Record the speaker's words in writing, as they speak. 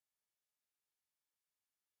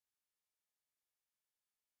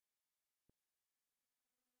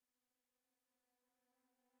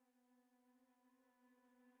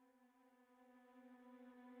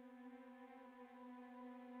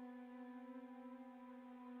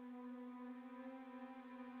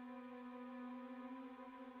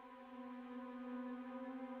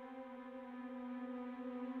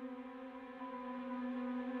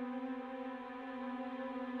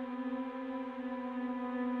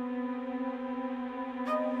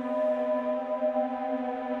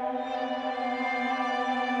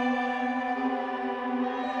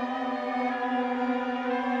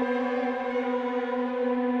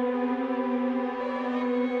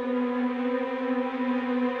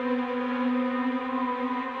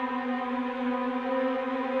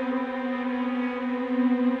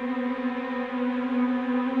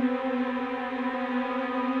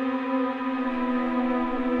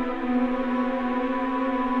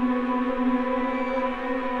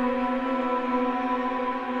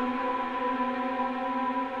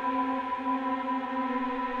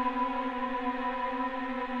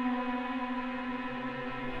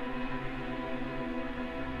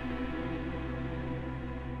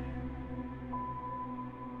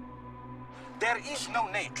There is no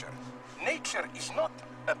nature. Nature is not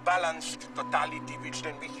a balanced totality which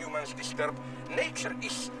then we humans disturb. Nature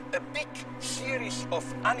is a big series of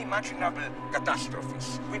unimaginable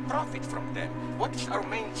catastrophes. We profit from them. What is our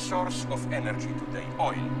main source of energy today?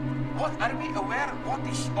 Oil. What are we aware? What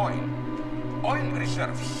is oil? Oil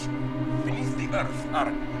reserves beneath the earth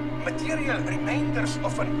are material remainders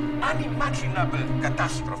of an unimaginable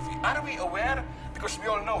catastrophe. Are we aware? Because we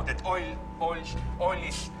all know that oil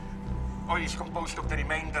is composed of the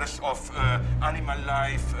remainders of animal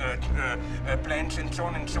life, plants, and so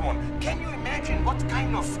on and so on. Can you imagine what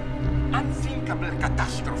kind of unthinkable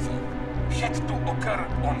catastrophe had to occur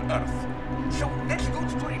on Earth? So that's good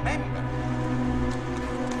to remember.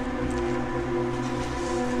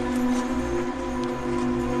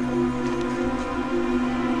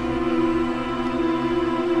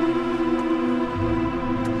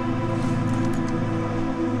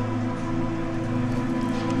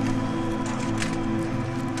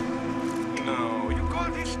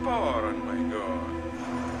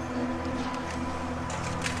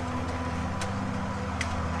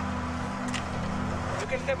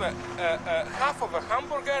 Half of a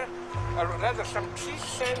hamburger, or rather some cheese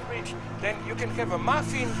sandwich, then you can have a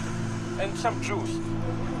muffin and some juice.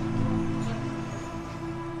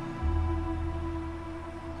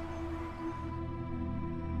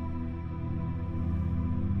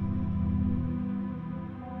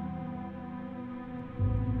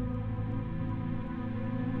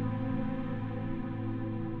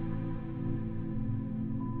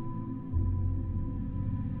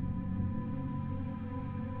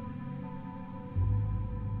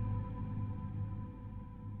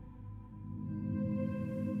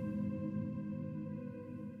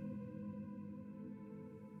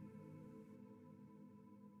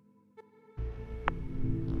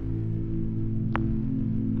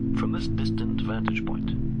 From this distant vantage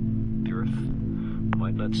point, the Earth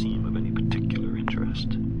might not seem of any particular interest.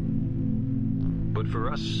 But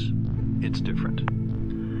for us, it's different.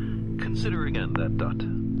 Consider again that dot.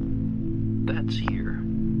 That's here.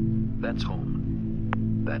 That's home.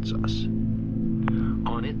 That's us.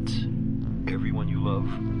 On it, everyone you love,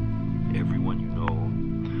 everyone you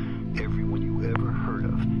know, everyone you ever heard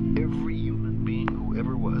of, every human being who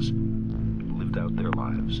ever was, lived out their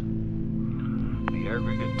lives. The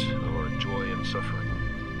aggregate of our joy and suffering.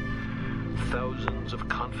 Thousands of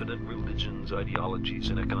confident religions, ideologies,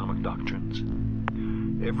 and economic doctrines.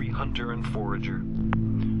 Every hunter and forager,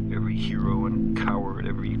 every hero and coward,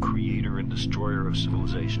 every creator and destroyer of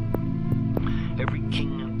civilization. Every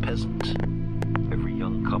king and peasant, every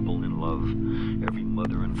young couple in love, every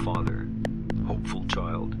mother and father, hopeful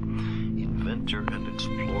child, inventor and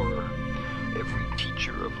explorer, every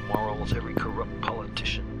teacher of morals, every corrupt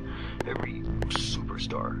politician, every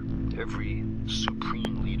superstar, every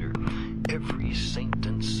supreme leader, every saint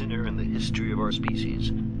and sinner in the history of our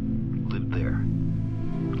species lived there,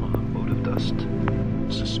 on a mote of dust,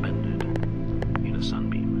 suspended in a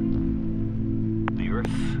sunbeam. The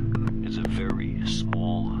Earth is a very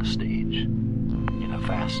small stage in a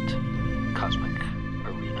vast cosmic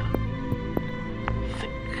arena.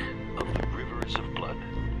 Think of the rivers of blood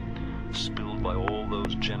spilled by all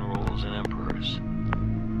those generals and emperors,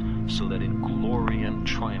 so that in glory and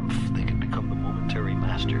triumph they could become the momentary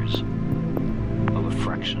masters of a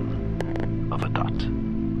fraction of a dot.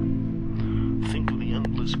 Think of the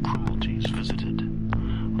endless cruelties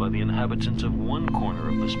visited by the inhabitants of one corner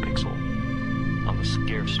of this pixel on the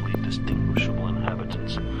scarcely distinguishable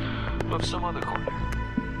inhabitants of some other corner.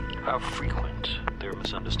 How frequent their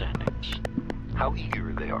misunderstandings, how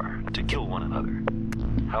eager they are to kill one another,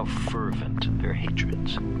 how fervent their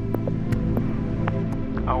hatreds.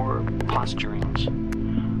 Our posturings,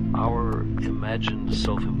 our imagined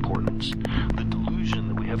self-importance, the delusion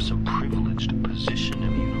that we have some privileged position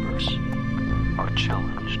in the universe, are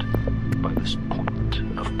challenged by this point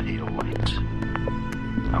of pale light.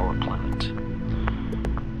 Our planet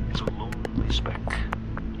is a lonely speck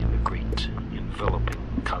in the great enveloping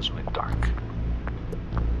cosmic dark.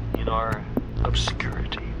 In our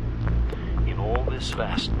obscurity, in all this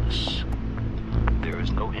vastness, there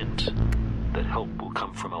is no hint that help will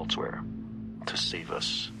come from elsewhere to save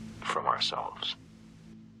us from ourselves.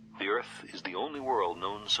 The Earth is the only world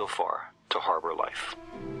known so far to harbor life.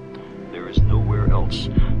 There is nowhere else,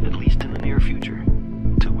 at least in the near future,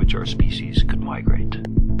 to which our species could migrate.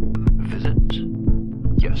 Visit?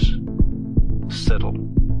 Yes. Settle?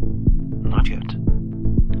 Not yet.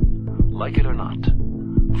 Like it or not,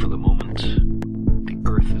 for the moment, the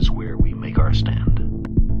Earth is where we make our stand.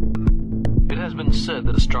 It has been said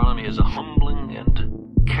that astronomy is a humbling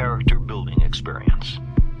and character-building experience.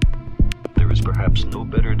 There is perhaps perhaps no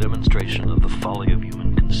better demonstration of the folly of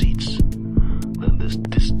human conceits than this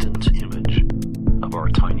distant image of our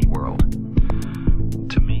tiny world.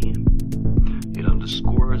 To me, it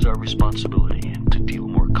underscores our responsibility to deal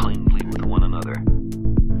more kindly with one another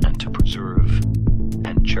and to preserve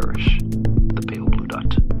and cherish the pale blue dot,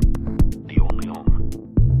 the only home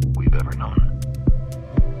we've ever known.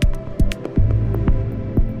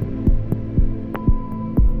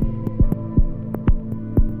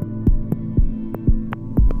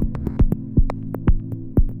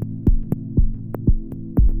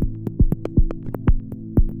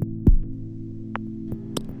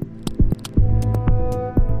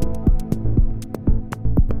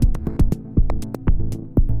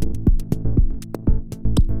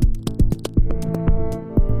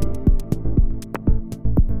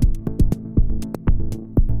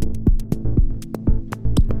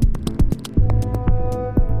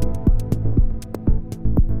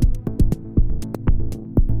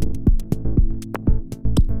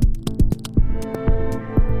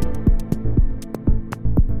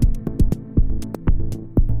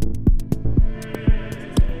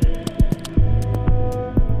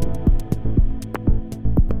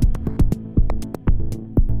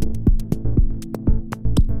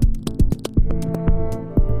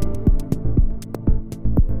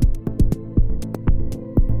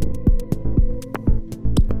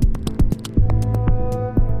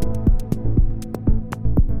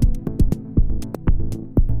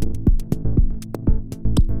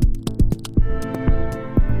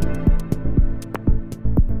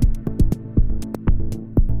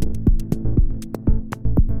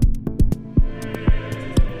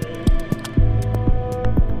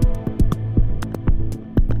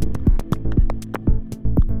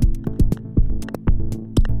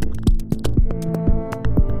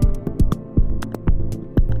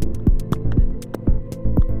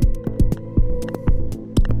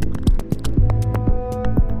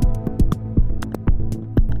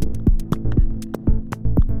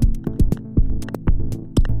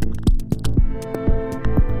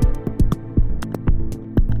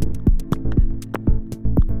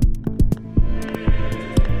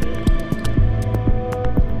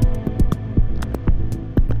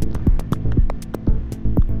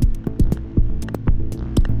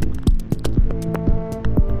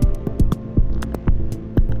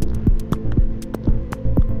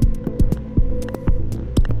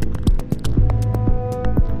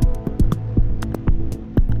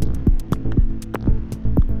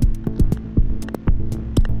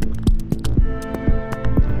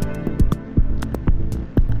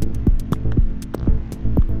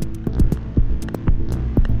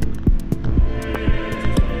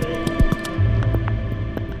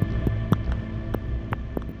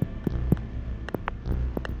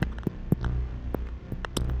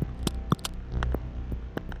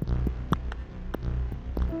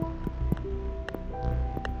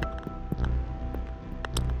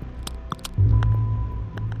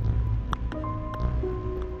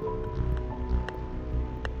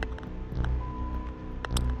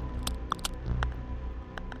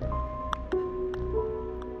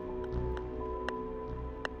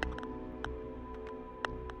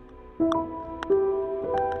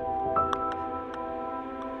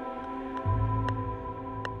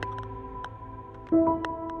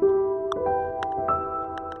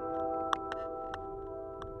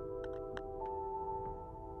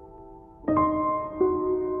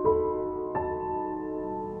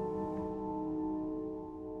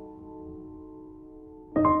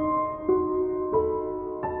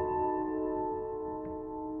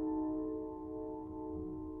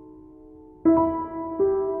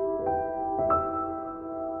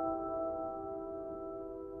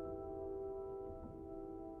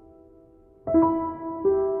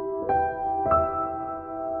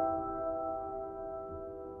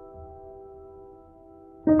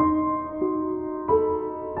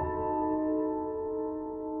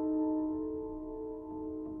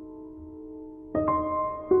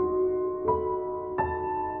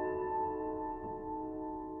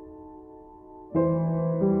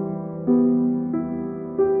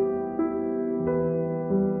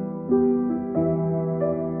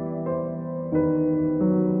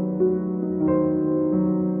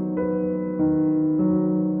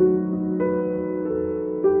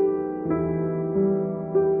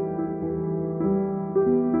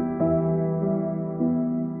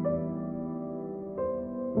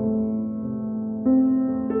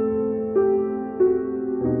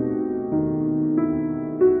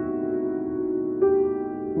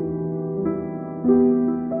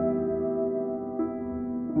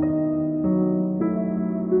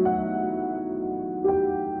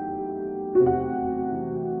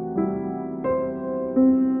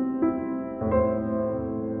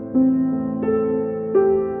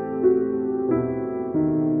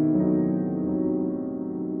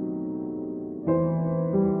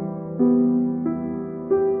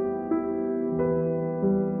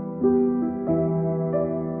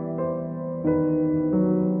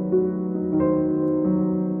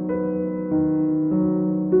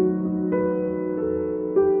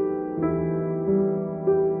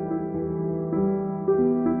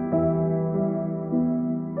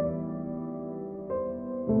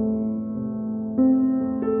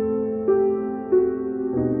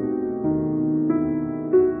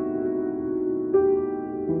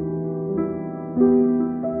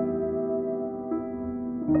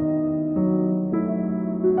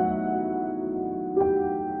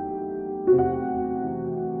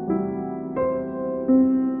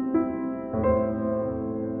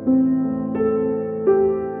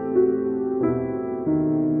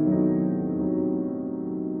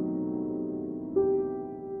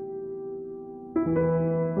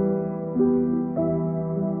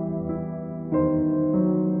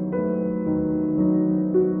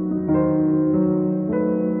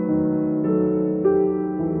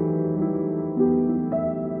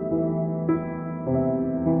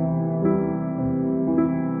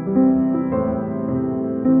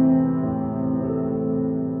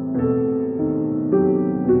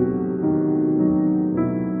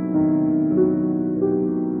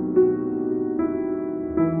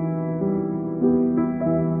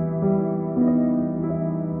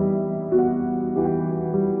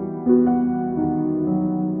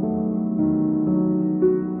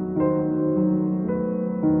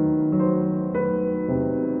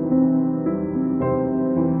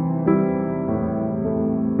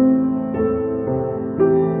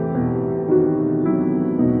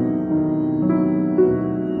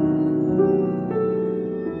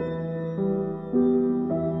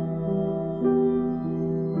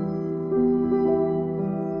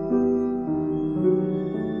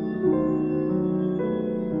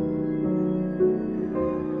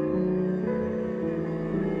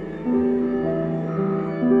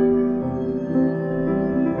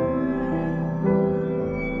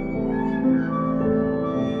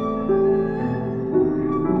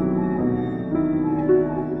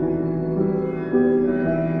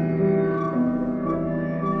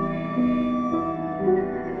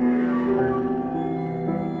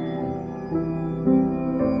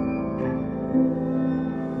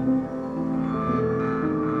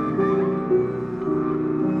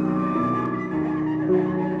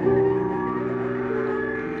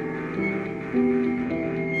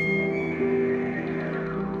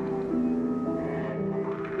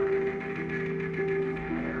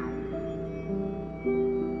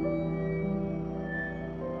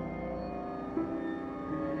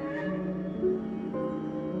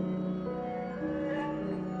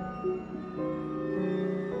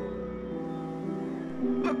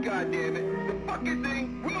 goddammit, the fucking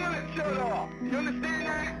thing will not shut off. You understand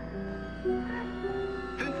that?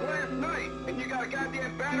 Since last night, and you got a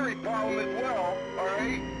goddamn battery problem as well,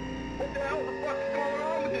 alright? What the hell the fuck's going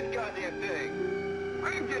on with this goddamn thing?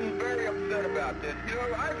 I'm getting very upset about this. You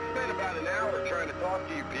know, I've spent about an hour trying to talk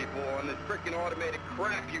to you people on this freaking automated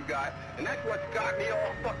crap you got, and that's what's got me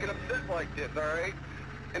all fucking upset like this, alright?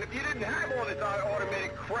 And if you didn't have all this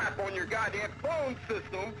automated crap on your goddamn phone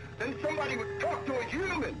system, then somebody would talk to a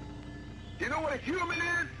human. Do you know what a human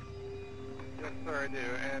is? Yes, sir, I do,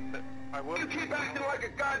 and I will... You keep acting like a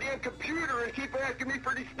goddamn computer and keep asking me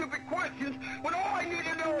for these stupid questions, when all I need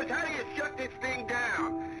to know is how do you shut this thing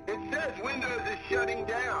down? It says Windows is shutting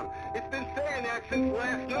down. It's been saying that since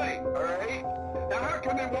last night, alright? Now how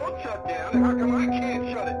come it won't shut down, and how come I can't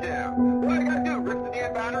shut it down? What I gotta do, rip the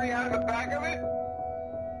damn battery out of the back of it?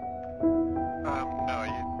 No,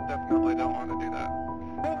 you definitely don't want to do that.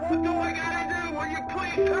 Well, what do I gotta do? Will you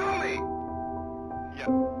please tell me? Yes.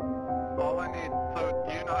 All I need, so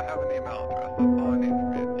do you not have an email address? That's all I need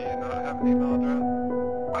from you. Do you not have an email address?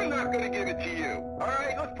 I'm not gonna give it to you,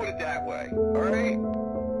 alright? Let's put it that way, alright?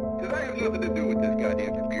 Because I have nothing to do with this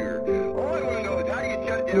goddamn computer. All I want to know is how do you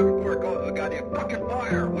shut it down before it causes a goddamn fucking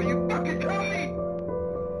fire? Will you fucking tell me?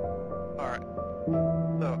 Alright.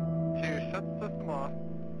 So, to shut the system off,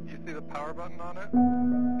 you see the power button on it?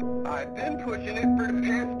 I've been pushing it for the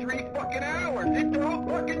past 3 fucking hours. It don't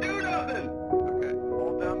fucking do nothing. Okay,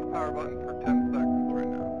 hold down the power button for 10 seconds right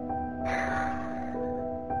now.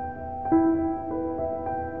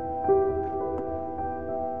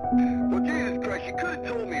 Well, Jesus Christ, you could have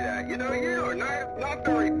told me that. You know, you are not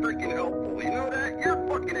very freaking helpful. You know that? You're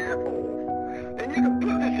fucking assholes. And you can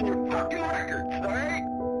put this in your fucking records, alright?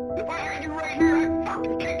 If I had you right here, I'd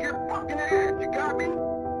fucking kick your fucking ass. You got me?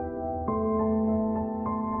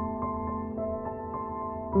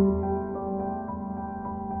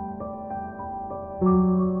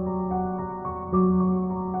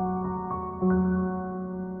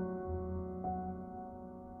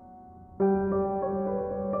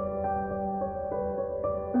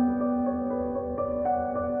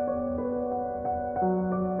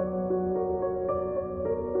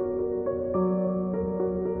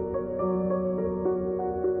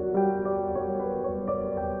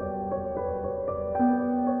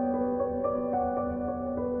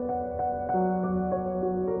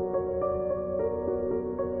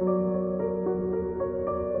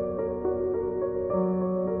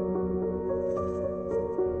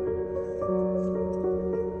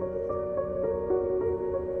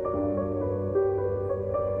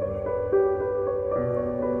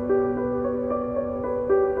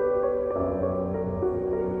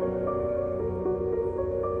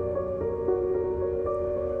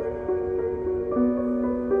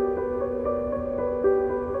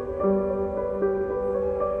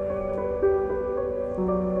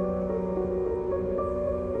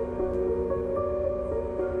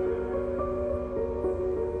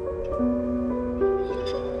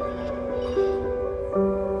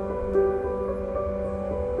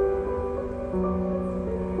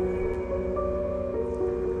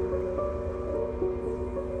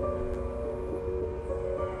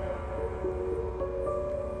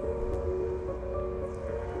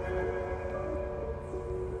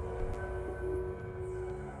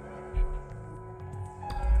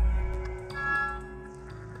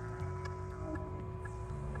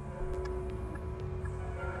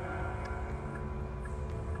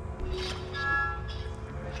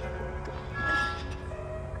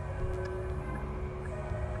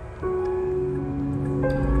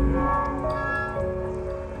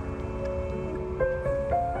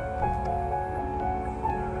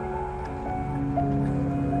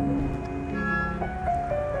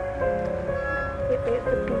 It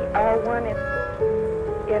would be all one if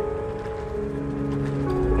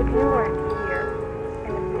you weren't here,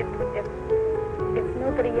 and if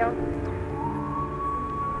nobody else.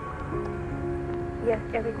 Yes,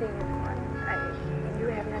 everything is one. You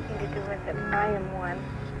have nothing to do with it. I am one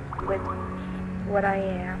with what I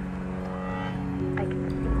am. I can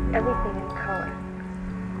see everything in color.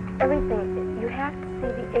 Everything. You have to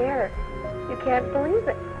see the air. You can't believe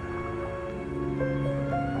it.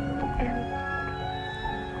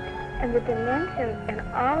 And the dimensions and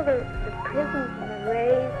all the prisms and the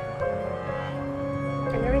rays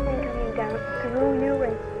and everything coming down through you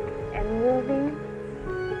and moving.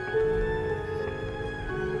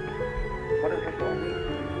 What does this all mean?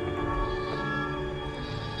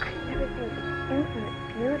 I've never seen such infinite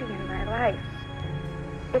beauty in my life.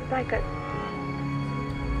 It's like a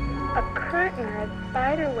curtain or a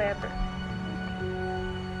spider web.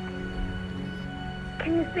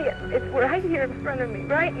 Can you see it? It's right here in front of me,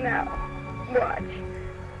 right now. Watch.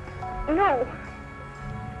 No.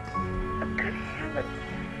 Oh, good heavens.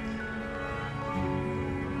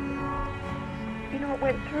 You know, it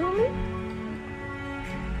went through me.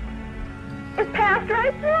 It passed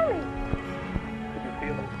right through me. Did you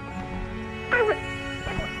feel it? Me?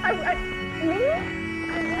 I wasn't in me.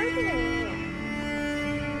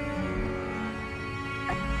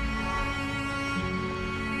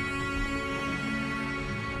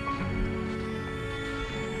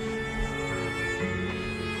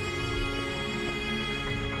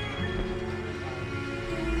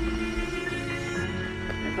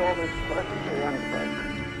 Is all this pleasant or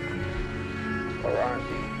unpleasant? Or aren't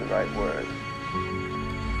these the right words?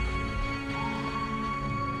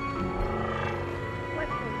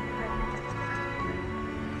 What's unpleasant?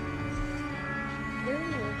 Doing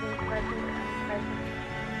is unpleasant or unpleasant.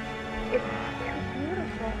 It's too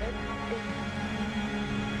beautiful.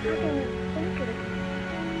 How can you think of it?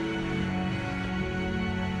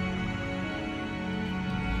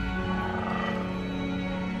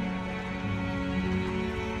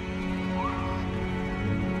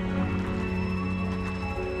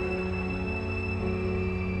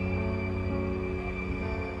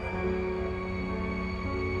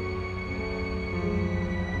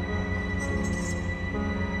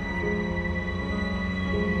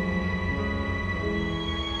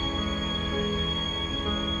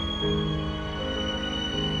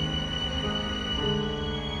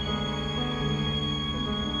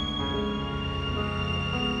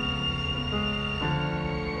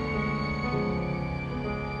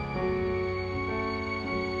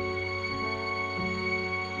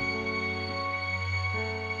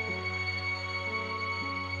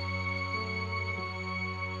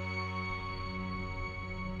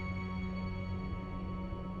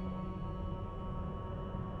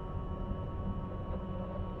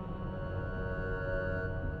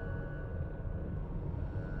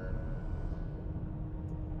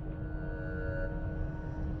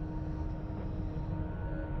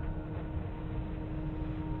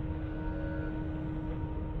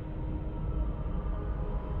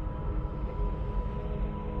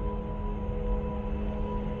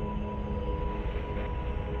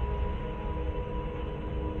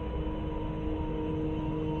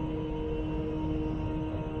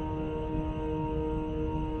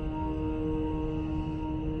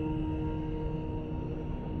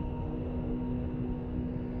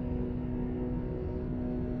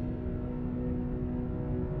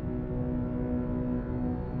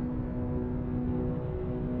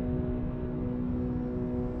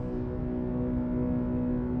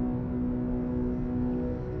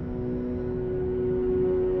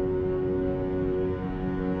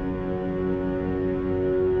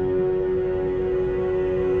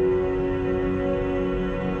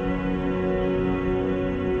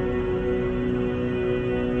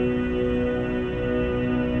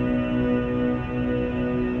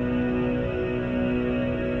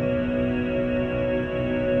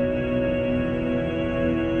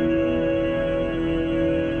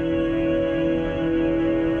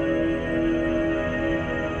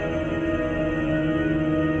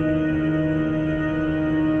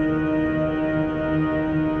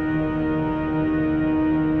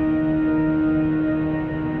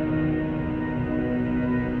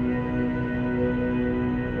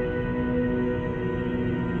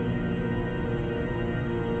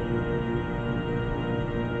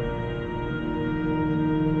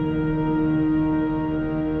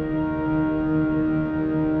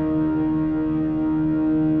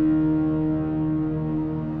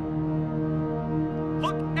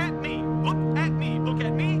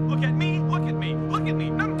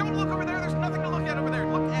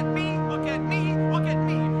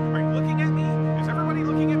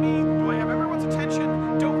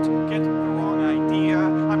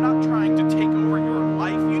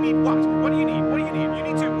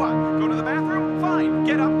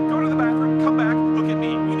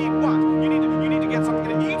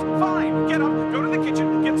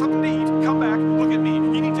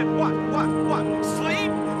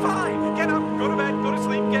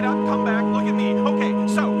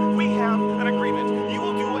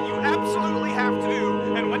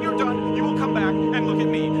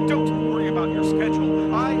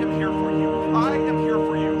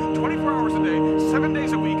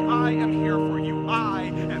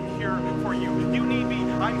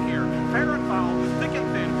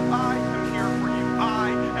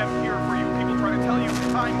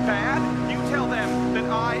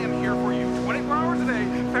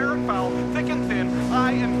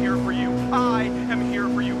 I am here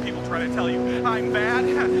for you. People try to tell you I'm bad.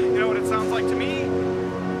 You know what it sounds like to me?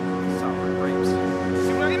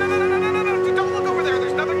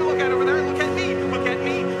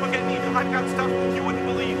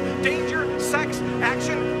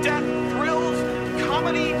 action, death, thrills,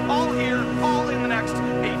 comedy, all here, all in the next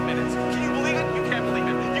 8 minutes. Can you believe it? You can't believe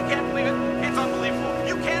it. You can't believe it. It's unbelievable.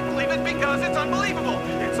 You can't believe it because it's unbelievable.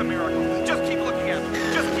 It's a miracle. Just keep looking at me.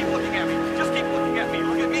 Just keep looking at me. Just keep looking at me.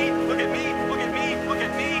 Look at me. Look at me. Look at me. Look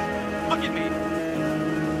at me. Look at me.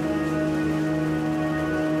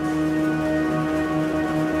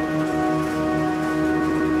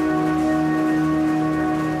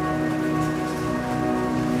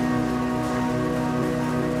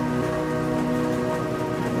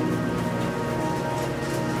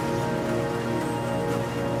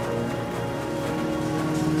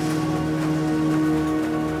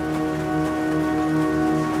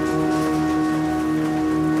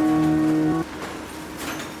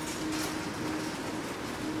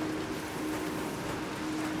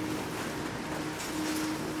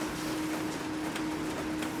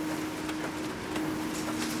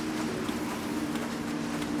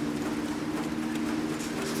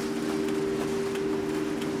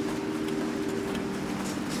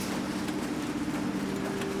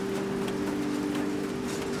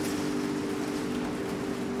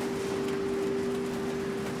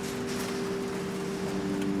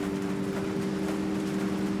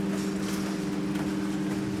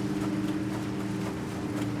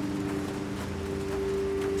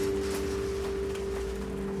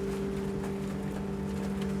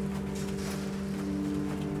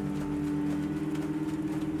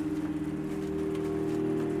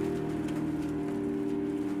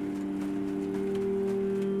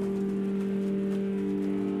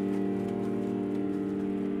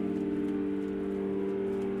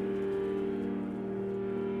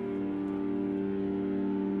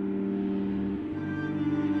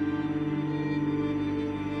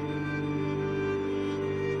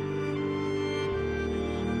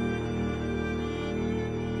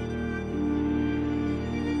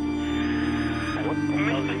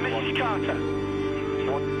 Mrs. Carter.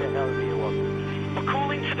 What the hell do you want? We're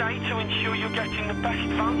calling today to ensure you're getting the best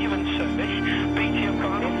value and service. BT have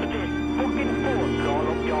got an offer to Fucking phone call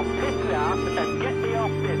up your pissed ass and get me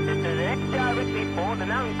off this. It's an ex-directly phone and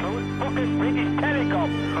now includes fucking British Telecom.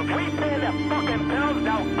 We pay the fucking bills,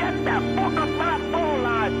 now get the fuck off that phone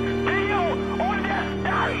line. Do you understand?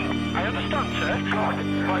 I understand, sir. God,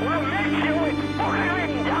 we'll make you it's fucking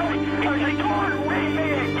written down. If you don't ring me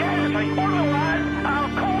again, otherwise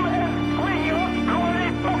I'll call it, swing you up, call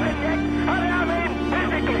it fucking neck, and I mean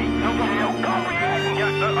physically. Do you comprehend?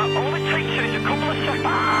 Yeah, all it takes is a couple of seconds.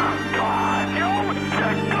 Ah, God, you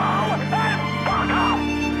just go and fuck off.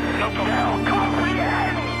 No problem. Do you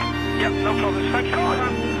comprehend? Yep, no problem. Thank you.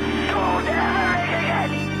 Go never ring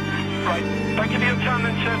again. Right. Thank you for your time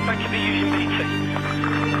then, sir. Thank you for using BT.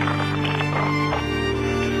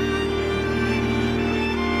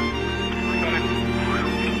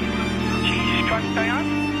 Jesus Christ, Diane.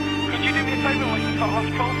 Could you do me a favour and listen to that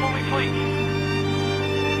last call for me, please?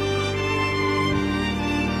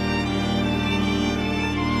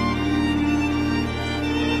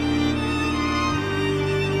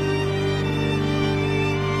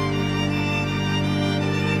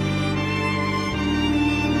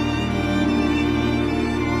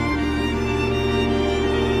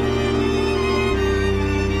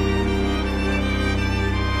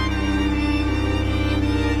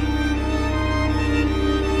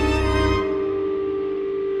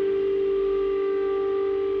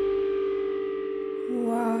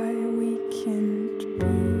 Why we can't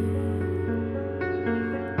be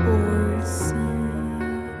or see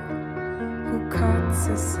who cuts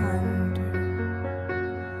us under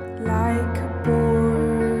like a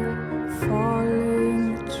board falling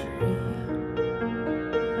a tree.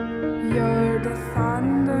 You're the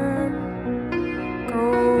thunder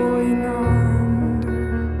going under.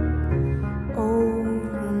 Oh,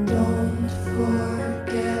 and don't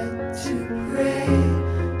forget to pray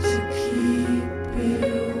to keep it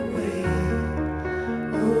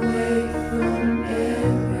away from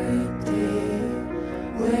every day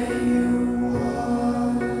where you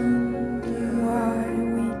wonder why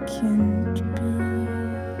we can't be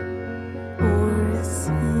or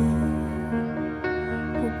see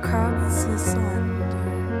who cuts us under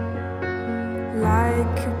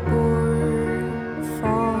like a board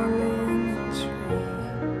falling a tree.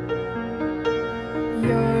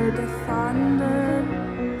 You're the thunder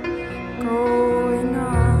going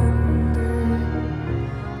under.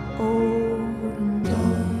 Oh, and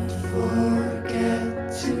don't forget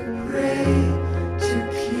to pray to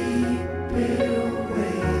keep it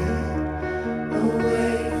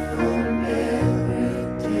away from every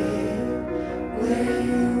day where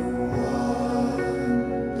you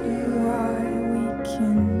wonder why we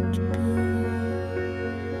can't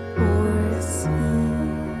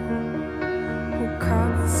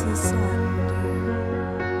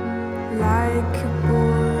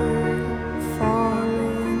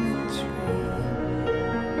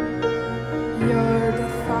You're the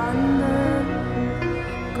thunder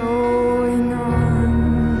going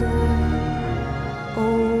under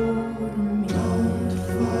over me. Don't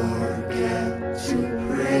forget to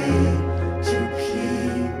pray to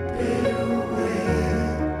keep it away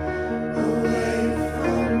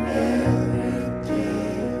from every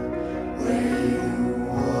day where you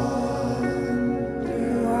wonder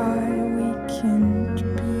why we can't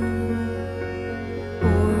be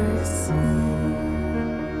or see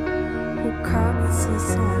who cuts us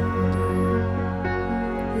under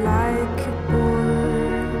like a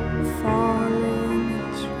bird falling a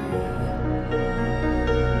tree.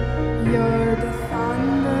 You're the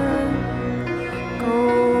thunder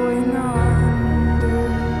going under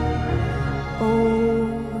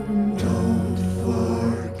over me. Don't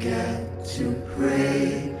forget to pray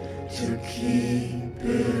to keep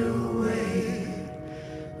it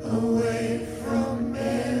away from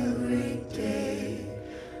every day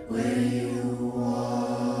where you wander.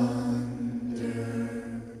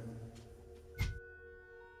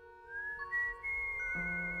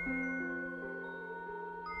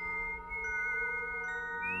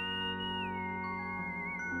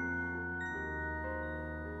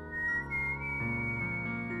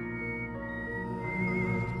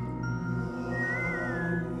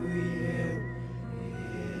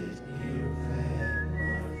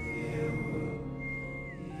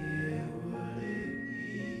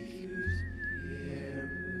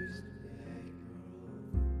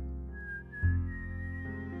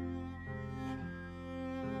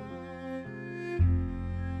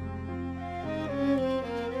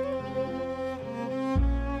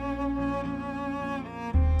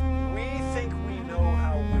 We think we know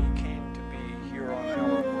how we came to be here on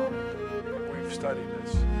our world. We've studied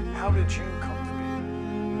this. How did you come to be?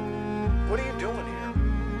 What are you doing here?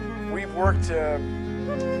 We've worked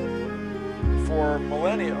for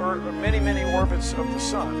millennia, or many orbits of the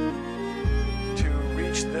sun to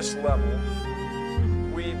reach this level.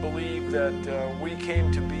 We believe that we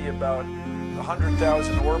came to be about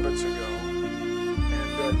 100,000 orbits ago,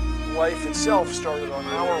 and that life itself started on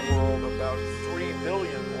our world about 3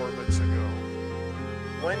 billion orbits ago.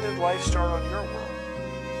 When did life start on your world?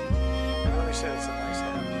 Let me say it's a nice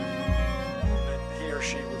hat. And then he or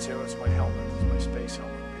she would say, oh, it's my helmet, it's my space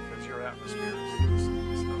helmet, because your atmosphere is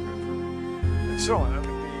not good for me. And so on. I mean,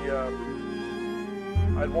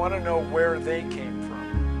 I'd want to know where they came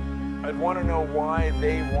from. I'd want to know why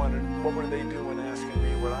they wanted, what were they doing asking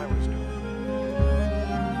me what I was doing.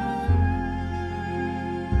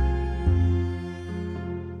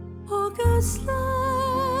 O gözler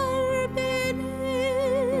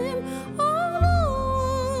benim olur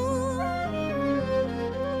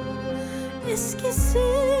eskisinden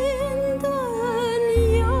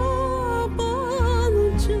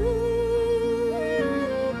yabancı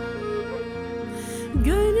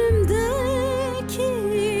gönlümdeki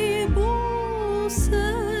bu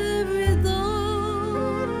sevda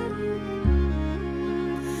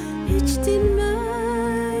hiç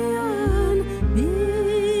dinmeyen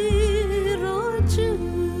bir acı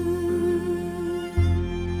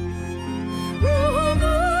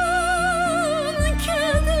ruhumun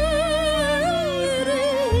kederinde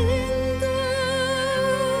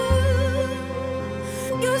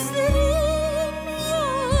gözlerim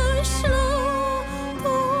yaşla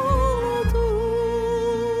doldu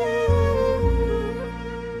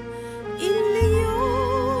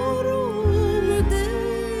inliyorum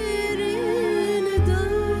derinden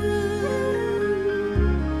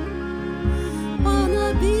bana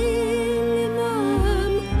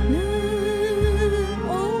bilmem ne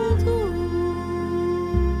oldu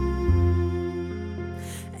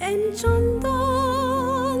en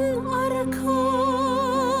candan arkadaşım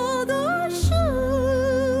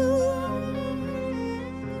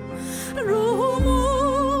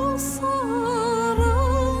ruhumu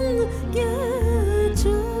saran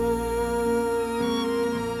gece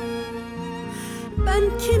ben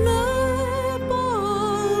kime bağlanmışım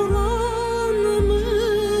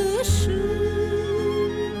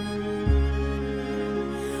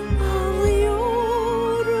ağlıyorum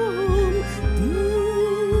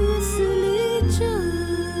gizlice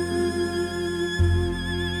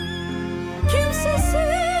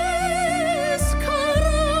kimsesiz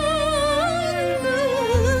kara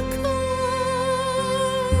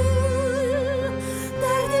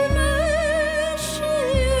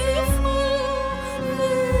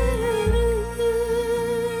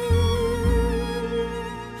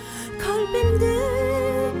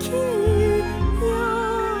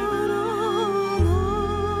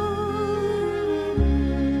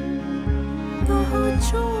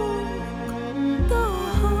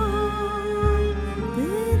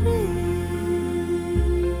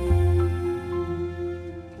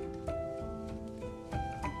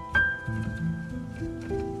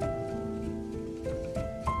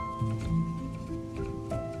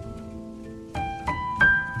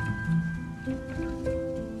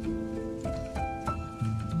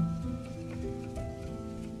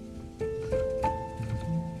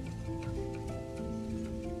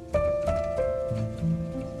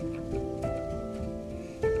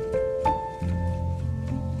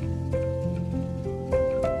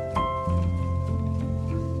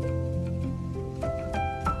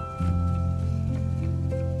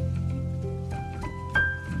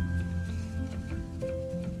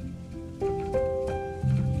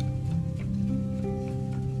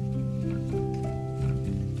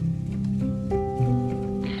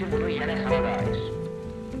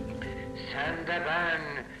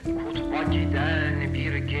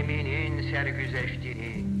geminin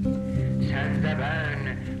sergüzeştiğini, sen de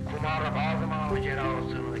ben kumarbaz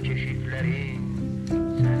macerasını keşiflerin,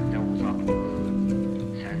 sen de uzaklığı,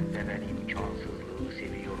 sen de ben imkansızlığı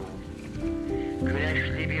seviyorum.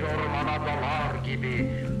 Güneşli bir ormana dalar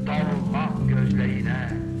gibi dalmak gözlerine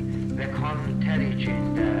ve kan ter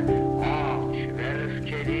içinde aç ve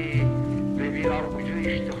öfkeli ve bir avucu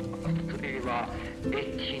iştahıyla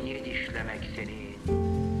etini dişlemek senin.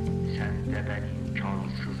 Sen de ben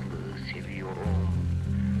imkansızlığı seviyorum.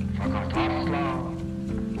 Fakat asla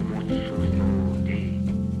umutsuzluğu değil.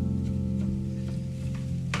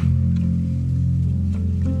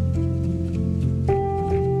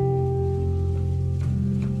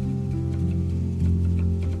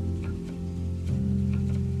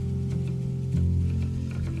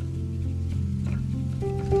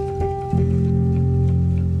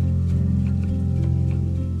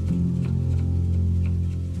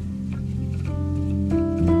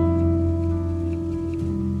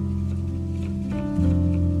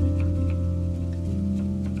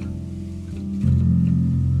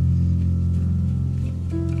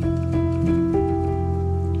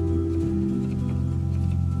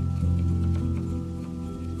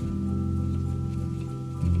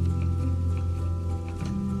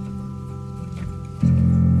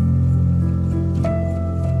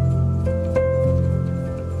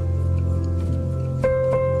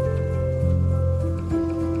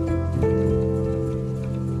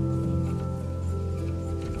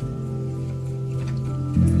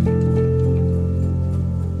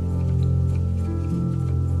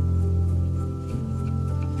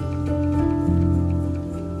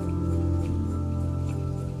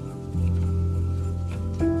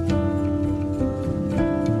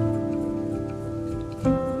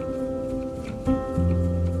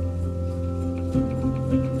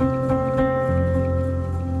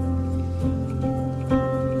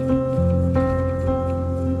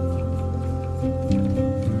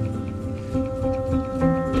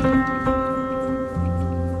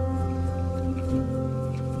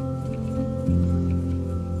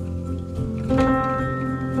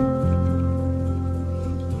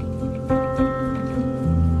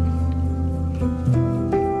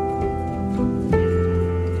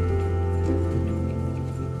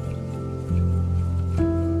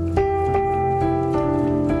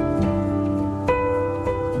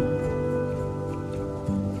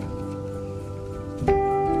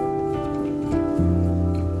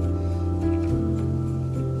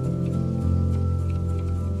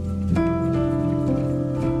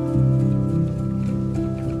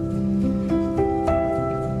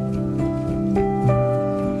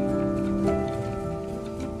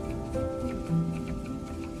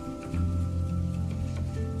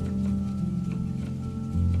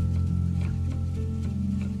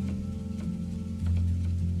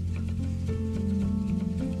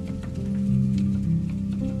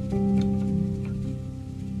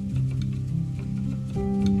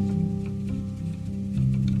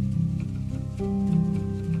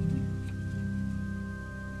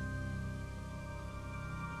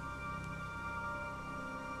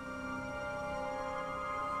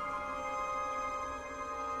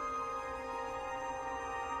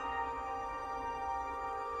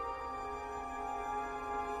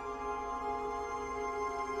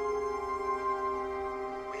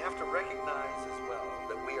 Recognize as well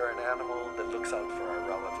that we are an animal that looks out for our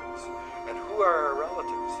relatives. And who are our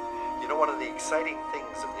relatives? You know, one of the exciting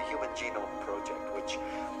things of the Human Genome Project, which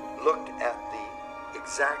looked at the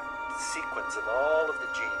exact sequence of all of the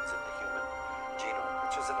genes in the human genome,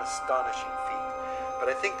 which was an astonishing feat. But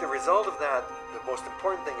I think the result of that, the most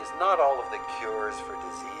important thing, is not all of the cures for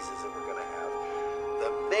diseases that we're going to have. The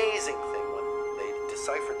amazing thing when they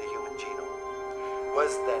deciphered the human genome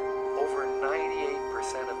was that over 98%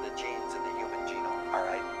 of the genes in the human genome are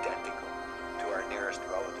identical to our nearest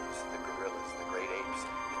relatives, the gorillas, the great apes,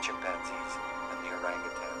 the chimpanzees, and the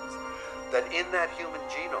orangutans. That in that human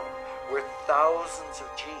genome were thousands of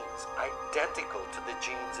genes identical to the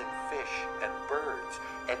genes in fish and birds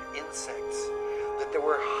and insects. That there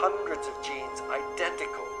were hundreds of genes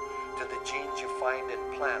identical to the genes you find in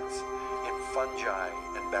plants, in fungi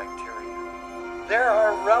and bacteria. They're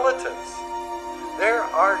our relatives. They're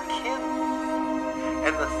our kin.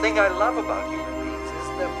 And the thing I love about human beings is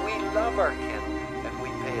that we love our kin and we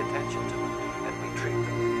pay attention to them and we treat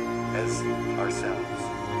them as ourselves.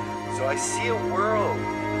 So I see a world in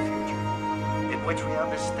the future in which we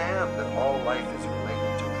understand that all life is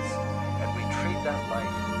related to us and we treat that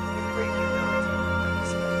life with great humility and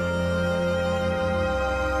respect.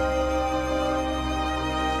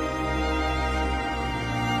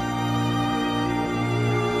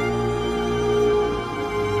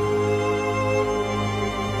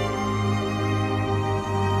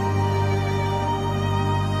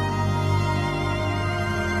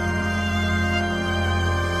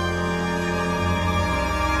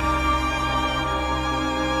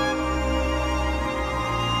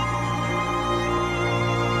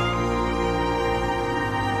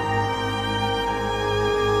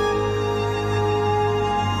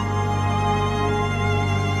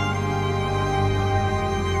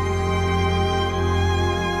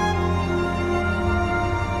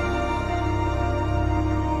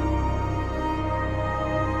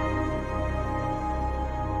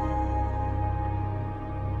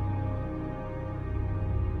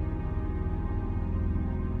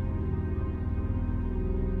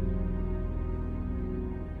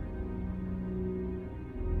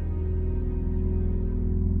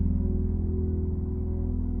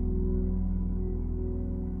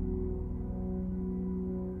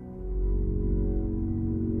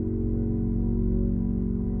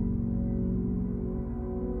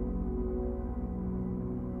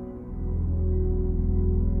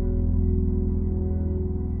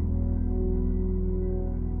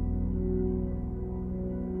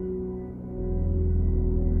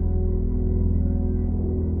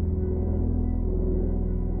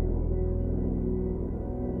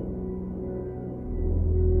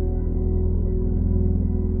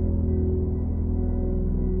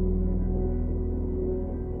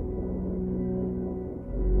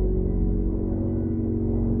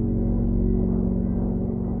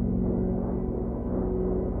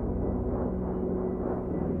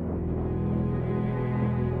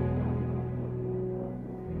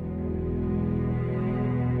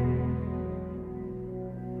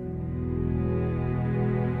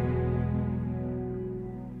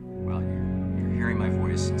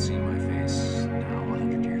 voice and seen my face, now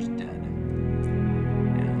 100 years dead.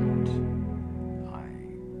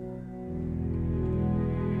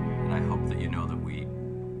 And I hope that you know that we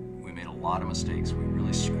made a lot of mistakes. We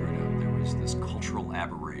really screwed up. There was this cultural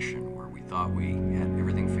aberration where we thought we had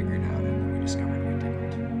everything figured out, and then we discovered we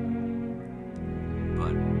didn't.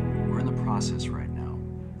 But we're in the process right now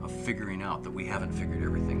of figuring out that we haven't figured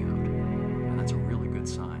everything out. And that's a really good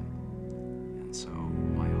sign. And so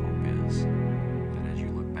my hope is that as you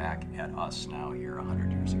look back at us now here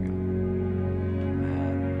 100 years ago,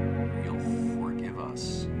 that you'll forgive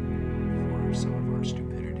us for some of our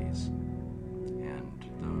stupidities and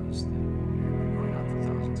those that have been going on for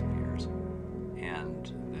thousands of years,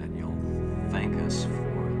 and that you'll thank us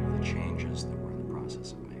for the changes that we're in the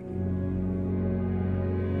process of making.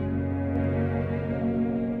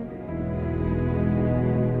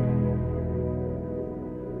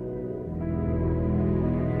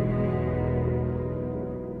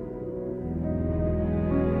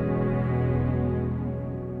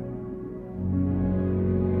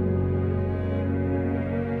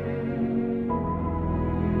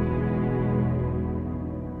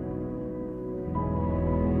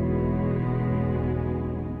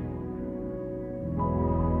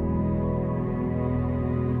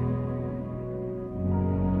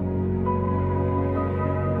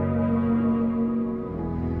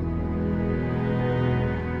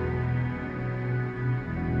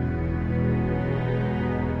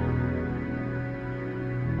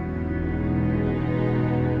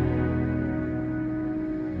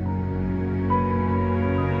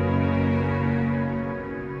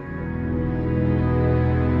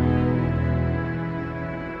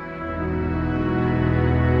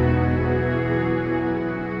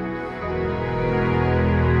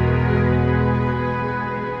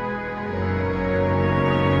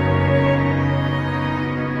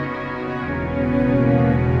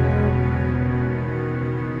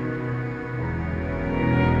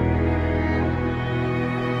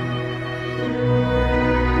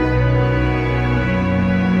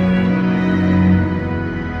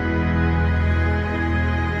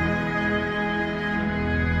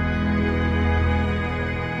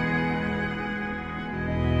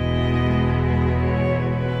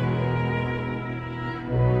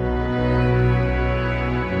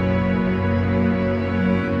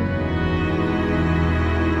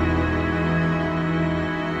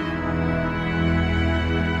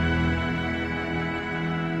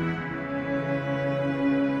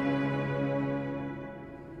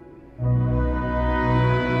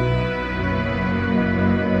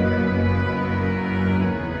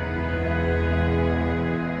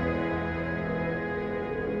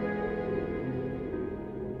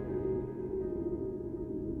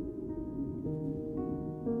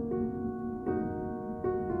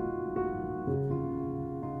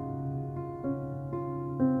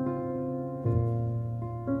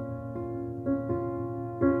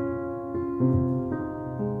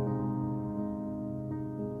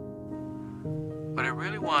 What I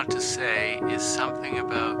really want to say is something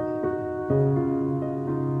about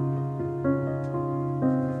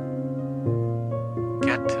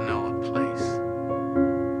get to know a place.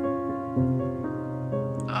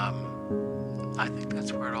 I think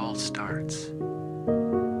that's where it all starts.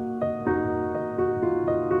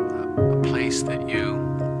 A place that you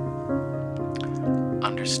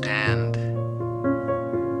understand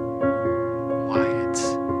why it's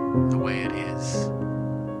the way it is.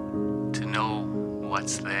 To know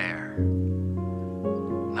what's there.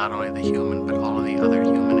 Not only the human, but all of the other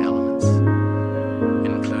human elements,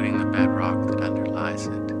 including the bedrock that underlies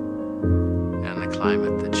it, and the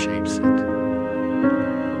climate that shapes it.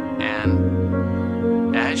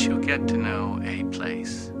 And as you get to know a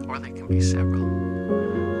place, or they can be several,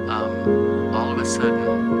 all of a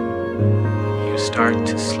sudden you start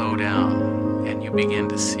to slow down and you begin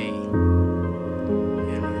to see.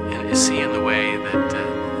 And you see in the way that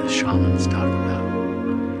the shamans talk about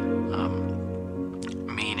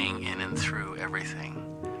meaning in and through everything.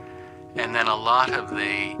 And then a lot of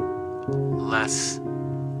the less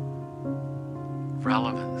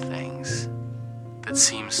relevant things that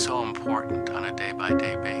seem so important on a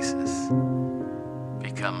day-by-day basis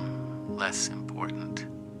become less important.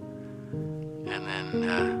 And then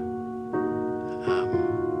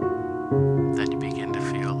you begin to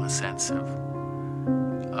feel a sense of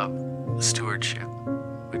stewardship,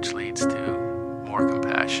 which leads to more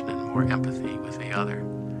compassion and more empathy with the other.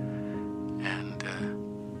 And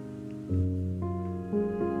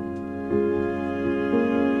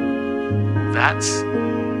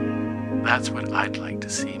that's what I'd like to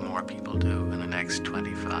see more people do in the next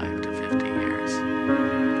 25 to 50 years.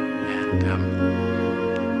 And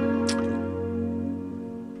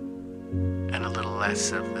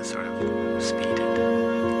less of the sort of speeded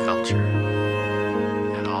culture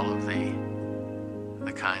and all of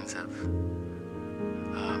the kinds of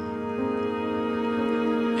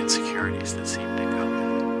insecurities that seem to go with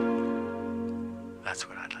it. That's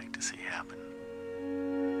what I'd like to see happen.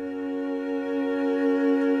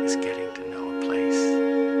 Is getting to know a place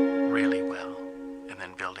really well and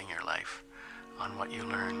then building your life on what you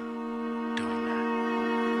learn.